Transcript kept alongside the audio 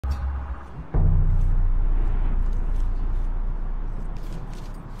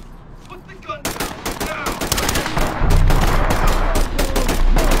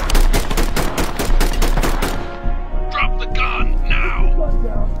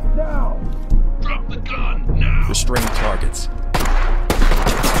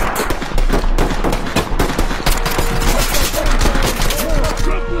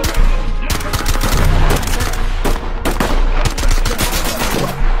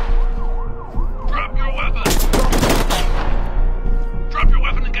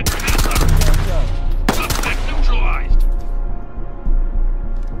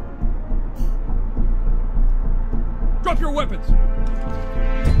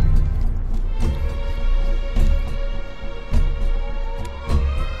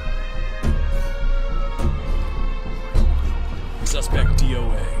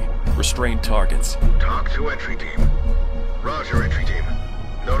Restrain targets. Talk to entry team. Roger, entry team.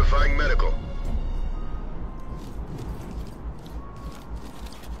 Notifying medical.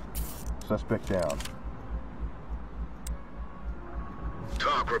 Suspect down.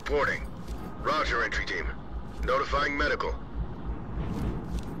 Talk reporting. Roger, entry team. Notifying medical.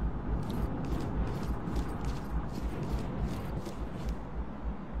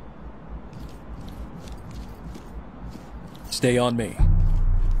 Stay on me.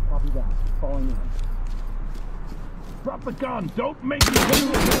 Copy that. Falling in. Drop the gun! Don't make me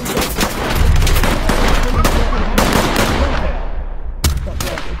do it!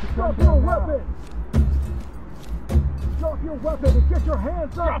 Drop your weapon! Drop your weapon and get your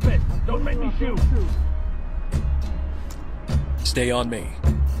hands up! Drop it! Don't make me shoot! Stay on me.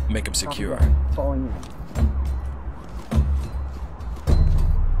 Make him secure. Falling in.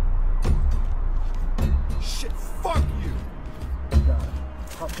 Shit, fuck you! Got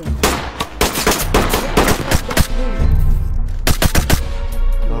it. Hop in.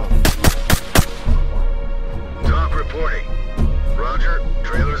 Talk reporting. Roger,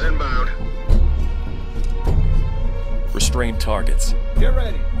 trailers inbound. Restrain targets. Get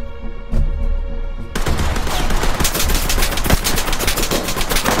ready.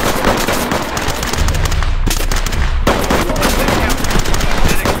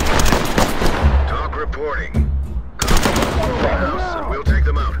 Talk reporting. House, and we'll take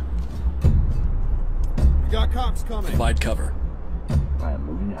them out. We got cops coming. Provide cover. I am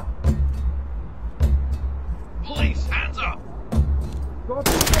moving out. Police, hands up! Drop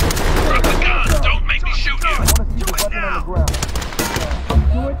Drop the gun! Don't make me shoot you! Do it now!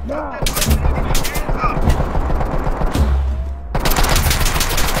 Do it now!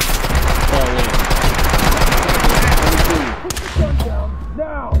 Fall in. Put the gun down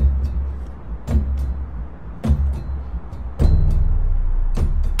now!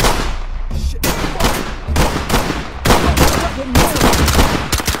 Shit.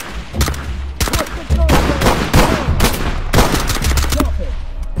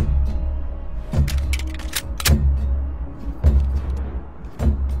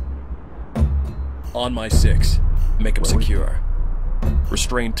 On my 6. Make him secure.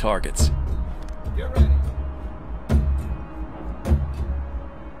 Restrain targets. Get ready.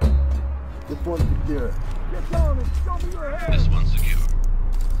 This one's secure. Get down and show me your hands! This one's secure.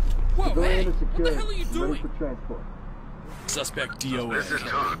 Whoa, Civilian hey! is What secure. the hell are you Ready doing? for transport. Suspect DOA. This is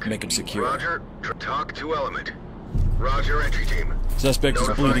Talk. Make him secure. Roger, talk to element. Roger, entry team. Suspect is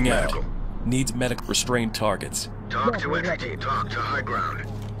Notifying bleeding out. medical. Needs medical. Restrain targets. Talk to entry team. Talk to high ground.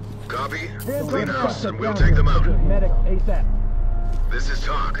 Copy. Hands Clean up, house, suspect and we'll down take them here. out. Medic ASAP. This is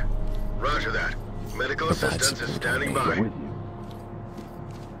Talk. Roger that. Medical Provide assistance is support. standing With by. you.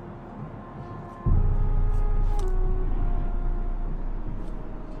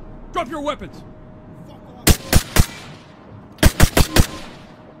 Drop your weapons!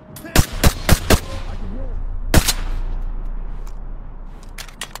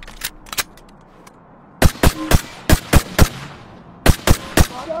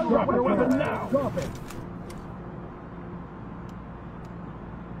 Drop your weapon now! Drop it!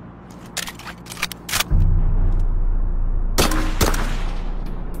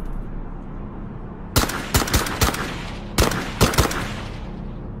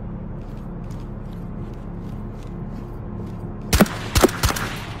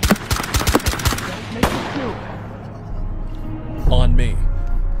 Don't make me shoot! On me.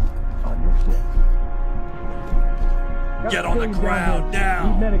 On your six. Get on the ground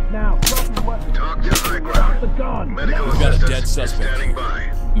now. Need medics now. Drop your weapon. Talk to high Drop the ground. gun. Medical We've got a assistance dead is suspect. standing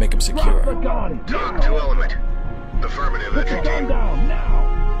by. Make him Drop the secure. gun. Talk to element. Affirmative, Put the entry gun team. down now.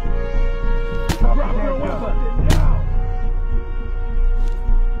 Drop your weapon now.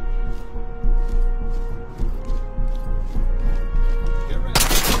 Get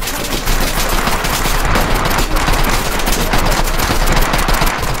ready.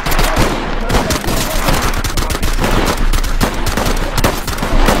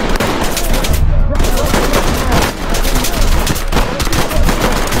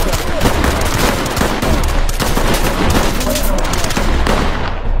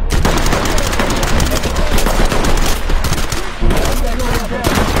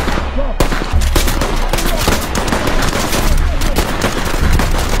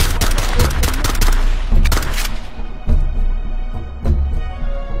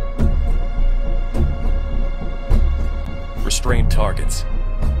 Restrain targets.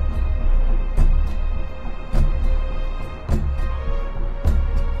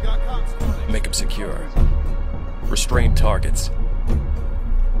 We got cops coming. Make him secure. Restrain targets.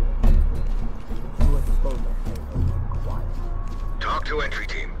 Talk to entry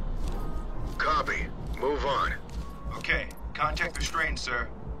team. Copy. Move on. Okay, contact restrained, sir.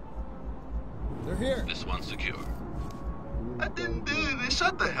 They're here. This one's secure. I didn't do this.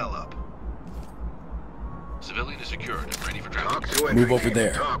 Shut the hell up. Civilian is secured and ready for Talk transport. to entry Move over team.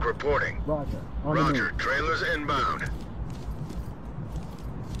 there. Talk reporting. Roger. On the Roger. move. Trailers inbound.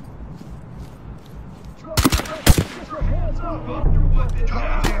 Do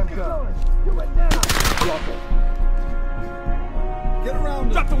it now. Drop it. Get around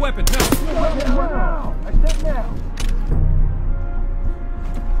them. Drop the weapon now. Now. I said now.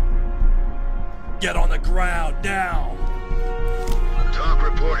 Get on the ground now. Talk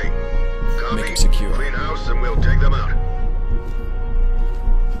reporting. Copy. Make 'em secure. Clean house and we'll take them out.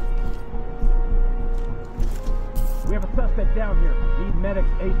 We have a suspect down here. Need medics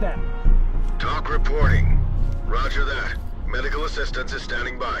ASAP. Talk reporting. Roger that. Medical assistance is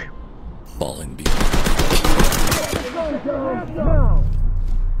standing by. Falling beam. Now.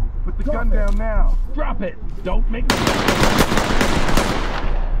 Put the gun down now. Drop it. Don't make me.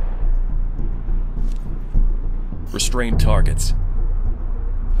 Restrain targets.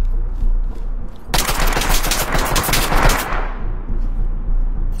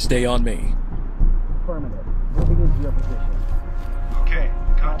 Stay on me. Affirmative. Moving into your position. Okay,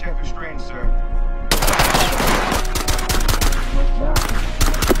 contact restrained, sir.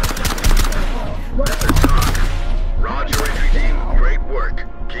 This is Talk. Roger, entry team. Great work.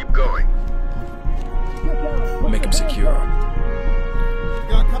 Keep going. Make them secure.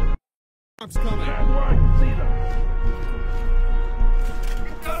 Got cops coming. That's where I can see them.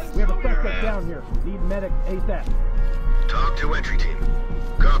 We have a suspect down here. Need medics ASAP. Talk to entry team.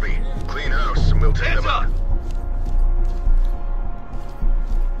 Copy. Clean house and we'll take them out.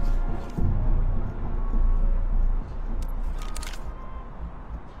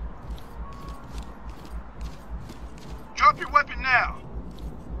 Drop your weapon now.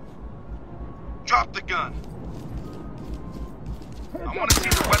 Drop the gun. I want to see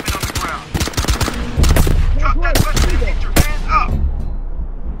the weapon on the ground. Drop that weapon and get your hands up.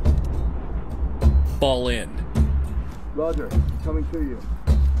 Fall in. Roger. Coming to you.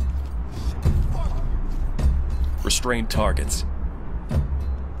 Restrain targets.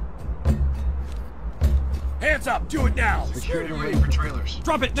 Hands up! Do it now! Security ready for trailers.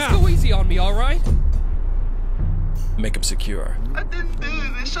 Drop it now. Go easy on me, all right? Make them secure. I didn't do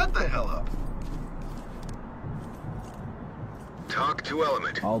this. Shut the hell up. Talk to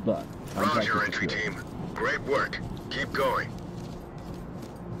element. All done. Roger, entry team. Great work. Keep going.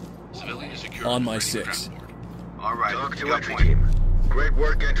 Civilian is secured On and my ready for 6. transport. All right, Talk you to got entry point. team. Great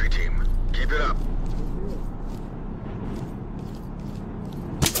work, entry team. Keep it up.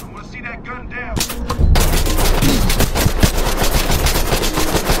 I want to see that gun down.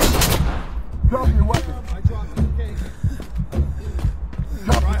 Drop your weapon. I dropped the case.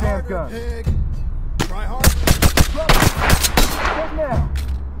 Drop Try the damn harder, gun. pig. Try harder. Drop it. Right now.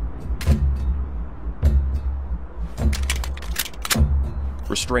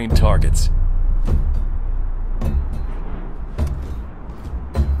 Restrain targets.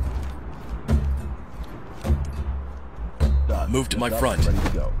 Move to my front. Ready to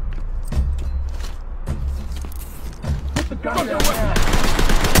go. Put the gun down now.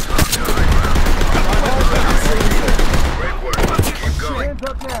 Great work. Keep going. Hands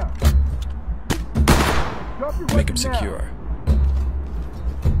up now. Drop your Make weapon them now. secure.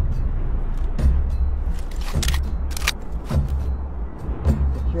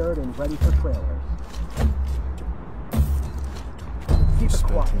 Secured and ready for trailers. Keep it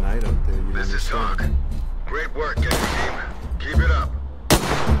quiet. Tonight out there, you This is Talk. Great work, entry team. Keep it up.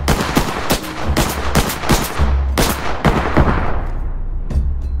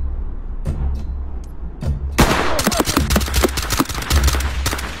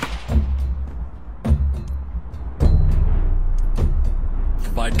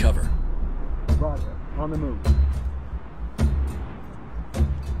 Provide cover. Roger. On the move.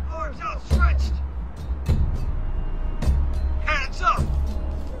 Arms outstretched. Hands up.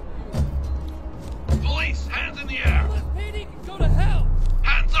 Police, hands in the air. Lady can go to hell.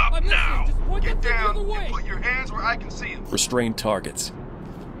 Hands up I'm now. listening. Just point Get that thing the down other way. and put your hands where I can see them. Restrain targets.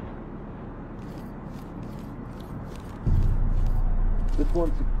 This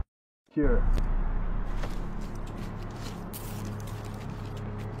one's secure.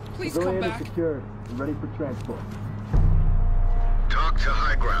 Please come Civilian is back. secured and ready for transport. Talk to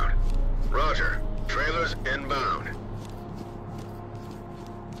high ground. Roger. Trailers inbound.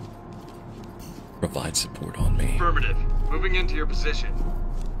 Provide support on me. Affirmative. Moving into your position.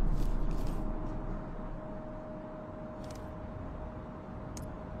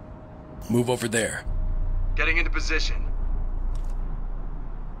 Move over there. Getting into position.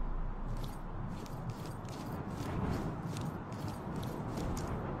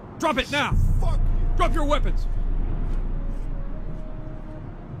 Drop it now! Fuck you. Drop your weapons!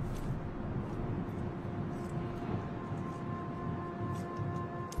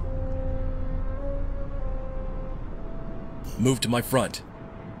 Move to my front.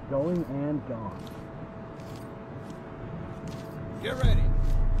 Going and gone. Get ready.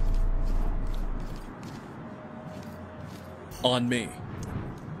 On me.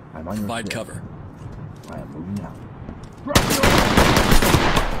 I'm on your Provide six. cover. I am moving out.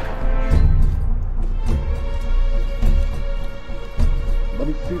 Let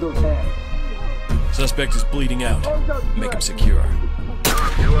me see those hands. Suspect is bleeding out. Make him secure.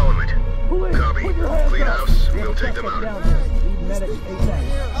 Talk to element. Police, Copy. put your hands Clean up. house. We'll take them Down out. here. Need medics ASAP.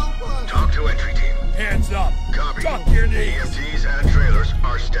 Here, help us. Talk to entry team. Hands up! Copy. Drop your knees! EMTs and trailers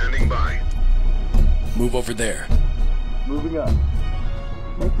are standing by. Move over there. Moving up.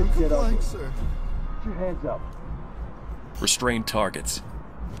 Make this get up. Thanks, sir. Put your hands up. Restrain targets.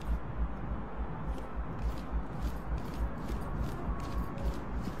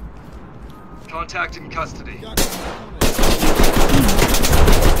 Contact in custody. Got coming.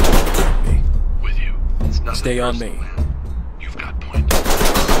 Me. With you. It's nothing Stay on personal, me. man. You've got point.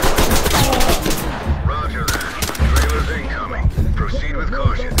 Roger that. Trailers incoming. Proceed with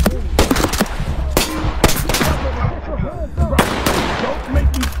caution. Don't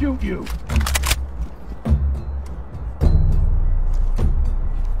make me shoot you.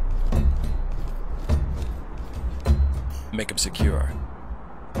 Make him secure.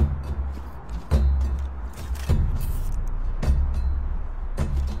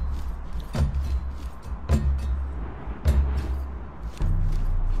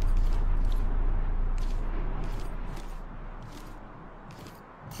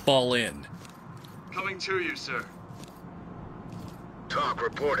 Fall in. Coming to you, sir. Talk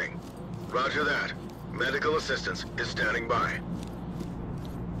reporting. Roger that. Medical assistance is standing by.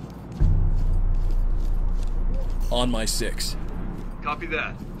 On my 6. Copy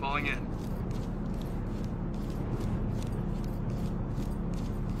that. Falling in.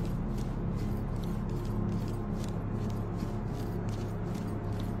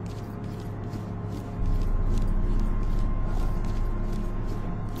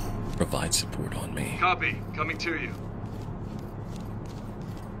 Provide support on me. Copy. Coming to you.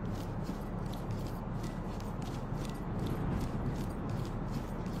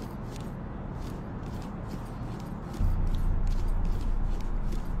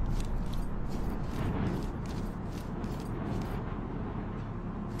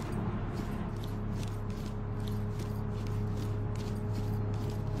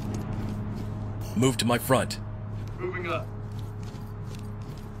 Move to my front. Moving up.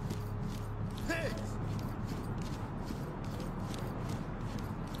 Pigs.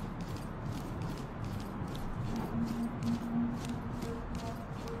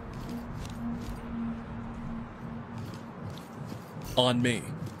 On me.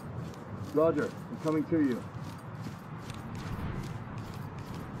 Roger, I'm coming to you.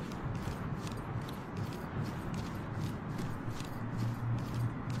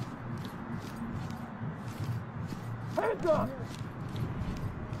 Hands up!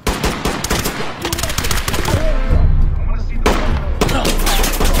 I want to see the...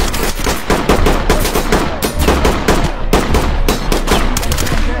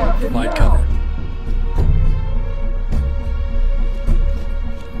 Provide cover.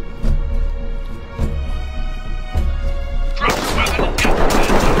 Drop the weapon and get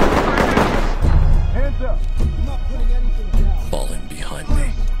Hands up! I'm not putting anything down. Fall in behind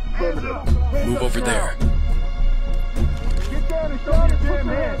me. Hands up! Hands Move up over now. there. Get down and show your damn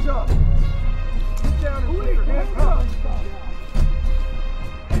hands up! Get down and put your hands up!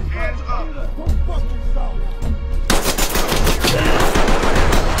 Hands up! Go fuck yourself.